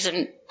 5 years,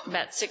 and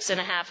about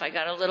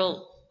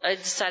 6.5, I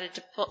decided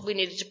we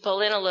needed to pull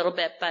in a little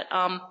bit, but,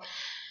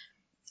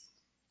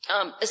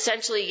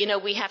 essentially,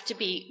 we have to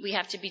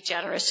be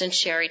generous and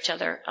share each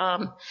other.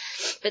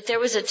 But there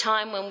was a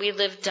time when we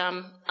lived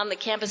on the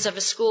campus of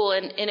a school,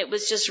 and it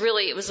was just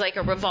really, it was like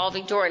a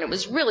revolving door, and it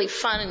was really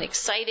fun and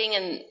exciting,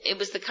 and it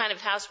was the kind of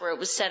house where it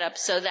was set up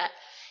so that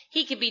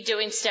he could be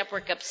doing step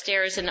work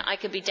upstairs and I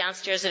could be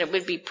downstairs, and it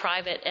would be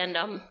private. And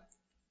a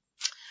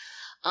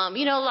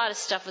lot of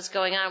stuff was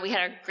going on. We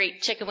had our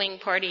great chicken wing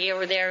party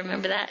over there,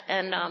 remember that?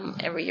 And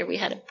every year we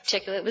had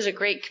it was a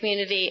great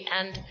community.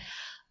 And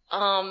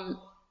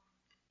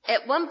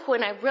at one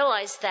point, I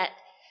realized that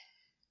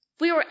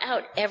we were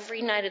out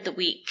every night of the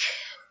week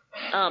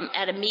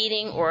at a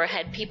meeting or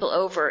had people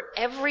over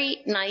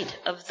every night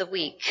of the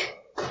week.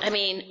 I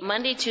mean,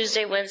 Monday,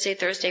 Tuesday, Wednesday,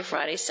 Thursday,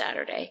 Friday,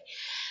 Saturday.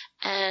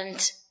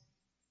 And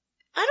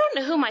I don't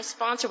know who my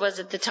sponsor was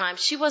at the time.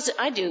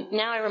 I do,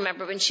 now I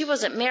remember, when she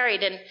wasn't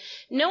married, and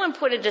no one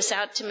pointed this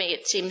out to me,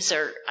 it seems,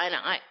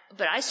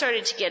 but I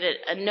started to get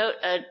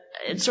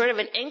sort of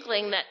an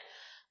inkling that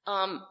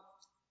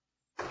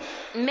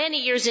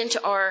many years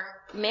into our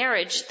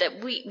marriage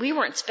that we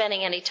weren't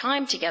spending any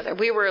time together.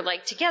 We were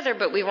together,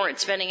 but we weren't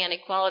spending any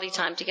quality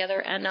time together.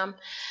 And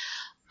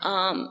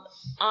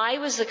I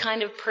was the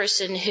kind of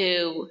person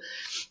who,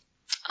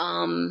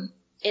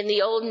 in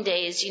the olden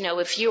days,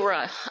 if you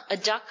were a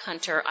duck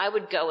hunter, I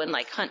would go and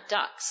hunt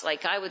ducks.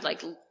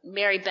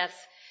 Mary Beth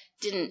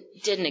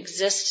didn't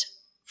exist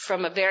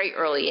from a very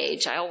early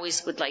age. I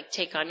always would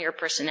take on your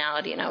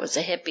personality, and I was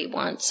a hippie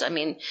once.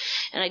 And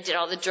I did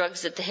all the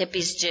drugs that the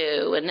hippies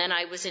do, and then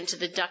I was into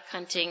the duck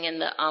hunting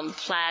and the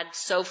plaid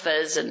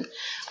sofas, and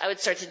I would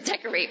start to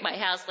decorate my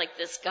house like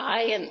this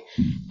guy, and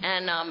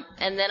then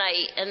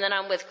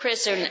I'm with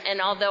Chris,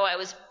 and although I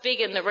was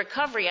big in the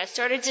recovery, I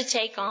started to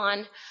take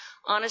on,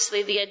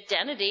 honestly, the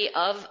identity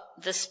of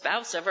the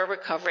spouse of a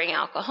recovering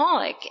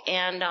alcoholic.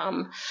 And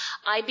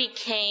I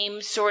became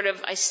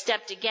I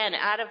stepped again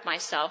out of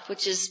myself,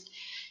 which is,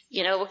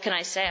 what can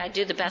I say? I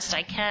do the best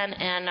I can.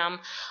 And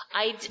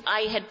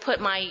I had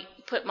put my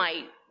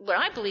what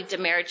I believed a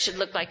marriage should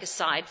look like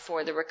aside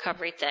for the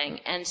recovery thing.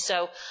 And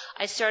so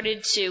I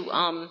started to,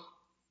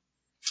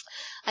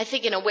 I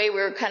think in a way we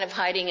were kind of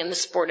hiding in the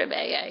sport of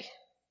AA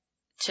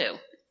too.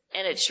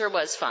 And it sure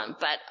was fun,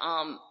 but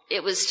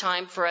it was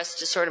time for us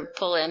to sort of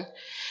pull in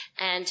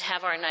and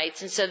have our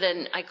nights. And so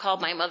then I called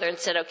my mother and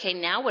said, okay,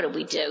 now what do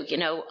we do?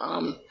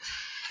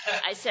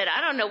 I said,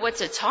 I don't know what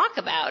to talk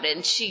about.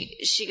 And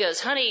she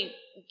goes, honey,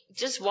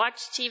 just watch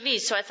TV.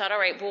 So I thought, all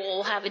right, well,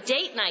 we'll have a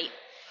date night.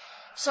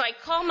 So I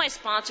called my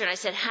sponsor and I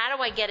said, how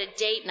do I get a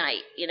date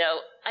night?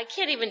 I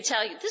can't even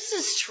tell you. This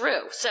is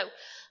true. So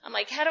I'm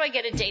like, how do I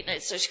get a date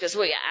night? So she goes,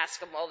 well, you ask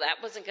him. Well,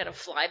 that wasn't going to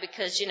fly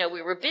because,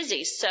 we were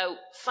busy. So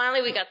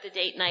finally we got the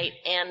date night,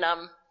 and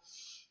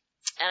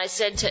I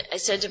said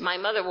to my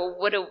mother, well,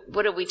 what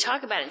do we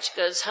talk about? And she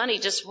goes, honey,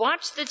 just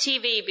watch the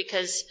TV,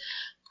 because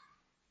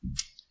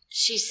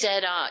she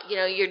said,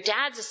 your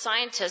dad's a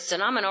scientist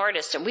and I'm an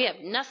artist and we have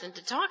nothing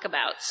to talk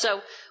about.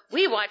 So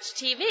we watch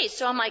TV.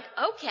 So I'm like,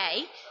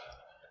 okay,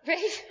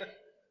 right?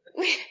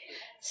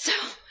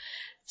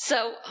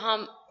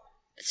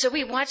 So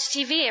we watched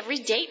TV every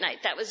date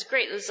night. That was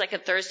great. It was like a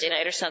Thursday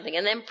night or something.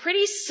 And then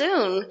pretty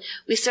soon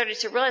we started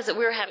to realize that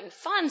we were having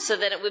fun, so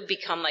that it would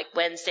become like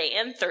Wednesday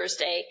and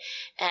Thursday.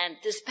 And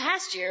this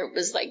past year it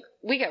was like,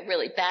 we got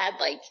really bad.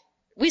 Like,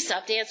 we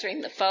stopped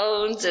answering the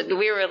phones, and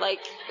we were like,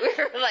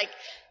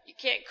 you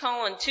can't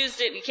call on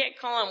Tuesday, you can't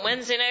call on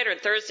Wednesday night or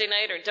Thursday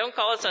night, or don't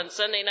call us on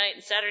Sunday night,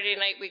 and Saturday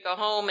night we go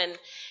home. And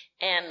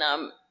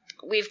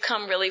we've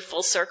come really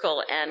full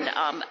circle. And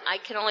I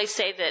can only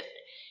say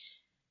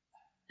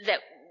that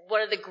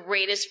one of the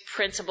greatest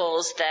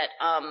principles that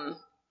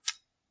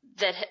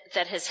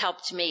has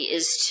helped me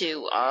is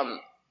to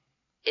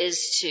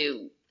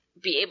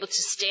be able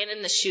to stand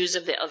in the shoes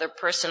of the other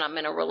person I'm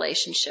in a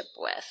relationship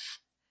with,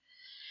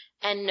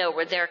 and know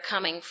where they're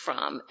coming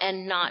from,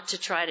 and not to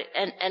try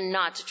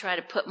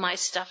to put my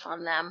stuff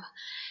on them.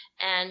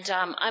 And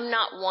I'm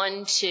not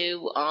one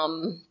to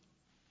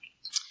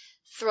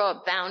throw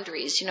up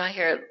boundaries. I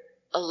hear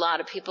a lot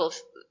of people,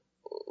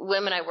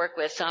 women I work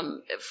with,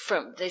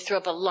 they throw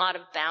up a lot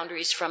of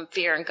boundaries from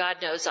fear, and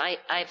God knows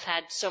I've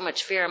had so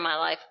much fear in my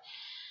life.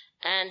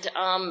 And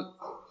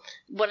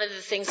one of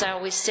the things I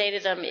always say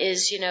to them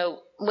is,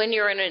 when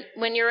you're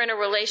in a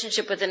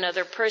relationship with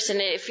another person,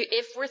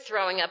 if we're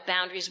throwing up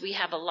boundaries, we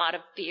have a lot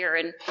of fear.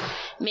 And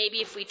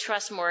maybe if we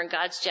trust more in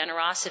God's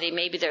generosity,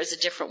 maybe there's a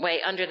different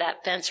way under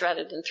that fence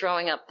rather than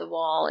throwing up the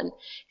wall. And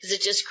because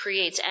it just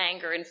creates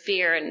anger and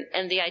fear.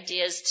 And the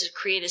idea is to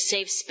create a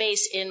safe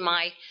space in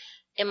my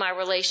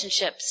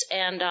relationships.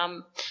 And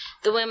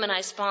the women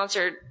I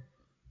sponsored,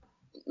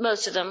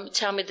 most of them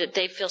tell me that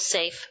they feel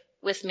safe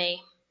with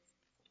me.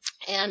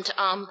 And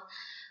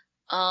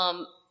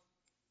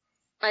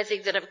I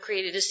think that I've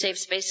created a safe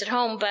space at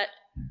home. But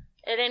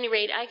at any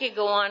rate, I could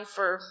go on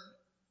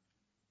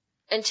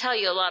and tell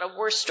you a lot of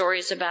war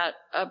stories about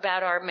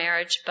our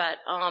marriage. But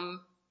a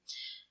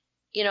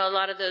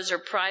lot of those are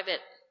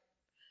private.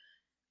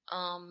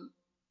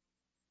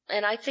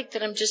 And I think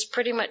that I'm just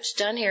pretty much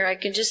done here. I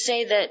can just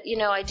say that,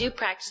 I do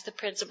practice the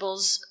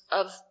principles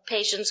of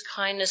patience,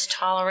 kindness,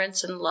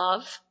 tolerance, and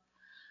love.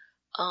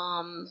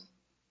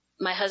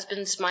 My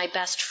husband's my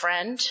best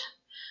friend.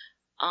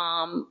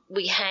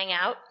 We hang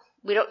out.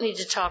 We don't need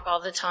to talk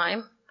all the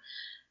time.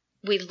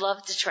 We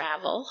love to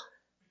travel.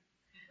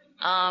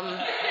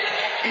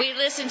 We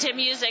listen to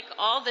music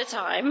all the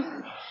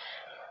time.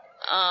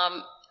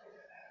 I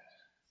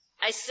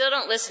still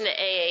don't listen to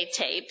AA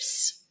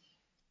tapes.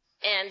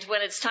 And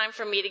when it's time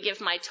for me to give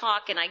my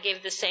talk, and I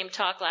gave the same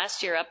talk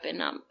last year up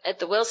in at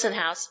the Wilson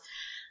House,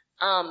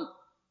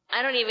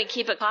 I don't even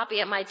keep a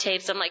copy of my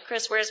tapes. I'm like,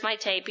 Chris, where's my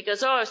tape? He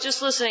goes, oh, I was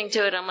just listening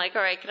to it. I'm like,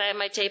 all right, can I have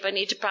my tape? I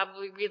need to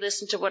probably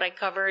re-listen to what I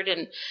covered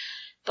and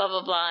blah,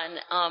 blah, blah. And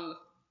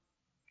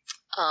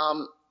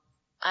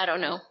I don't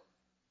know.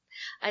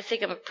 I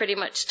think I'm pretty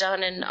much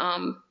done. And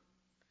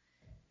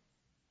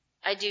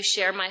I do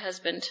share my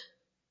husband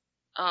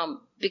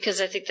because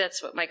I think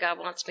that's what my God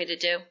wants me to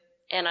do.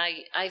 And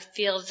I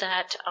feel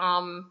that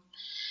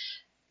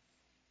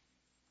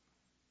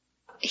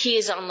he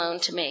is on loan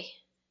to me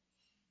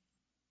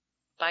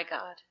by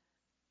God,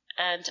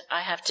 and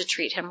I have to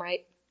treat him right.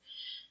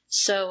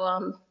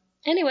 So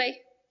anyway,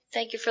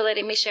 thank you for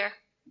letting me share.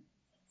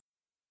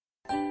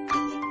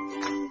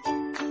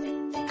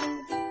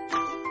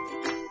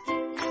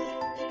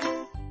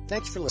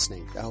 Thanks for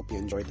listening. I hope you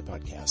enjoyed the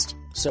podcast.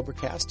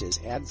 Sobercast is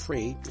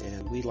ad-free,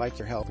 and we'd like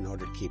your help in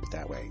order to keep it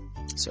that way.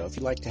 So if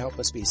you'd like to help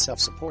us be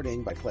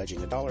self-supporting by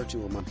pledging $1 or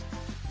 $2 a month,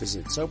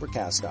 visit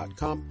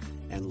Sobercast.com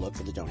and look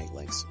for the donate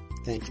links.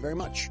 Thank you very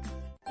much.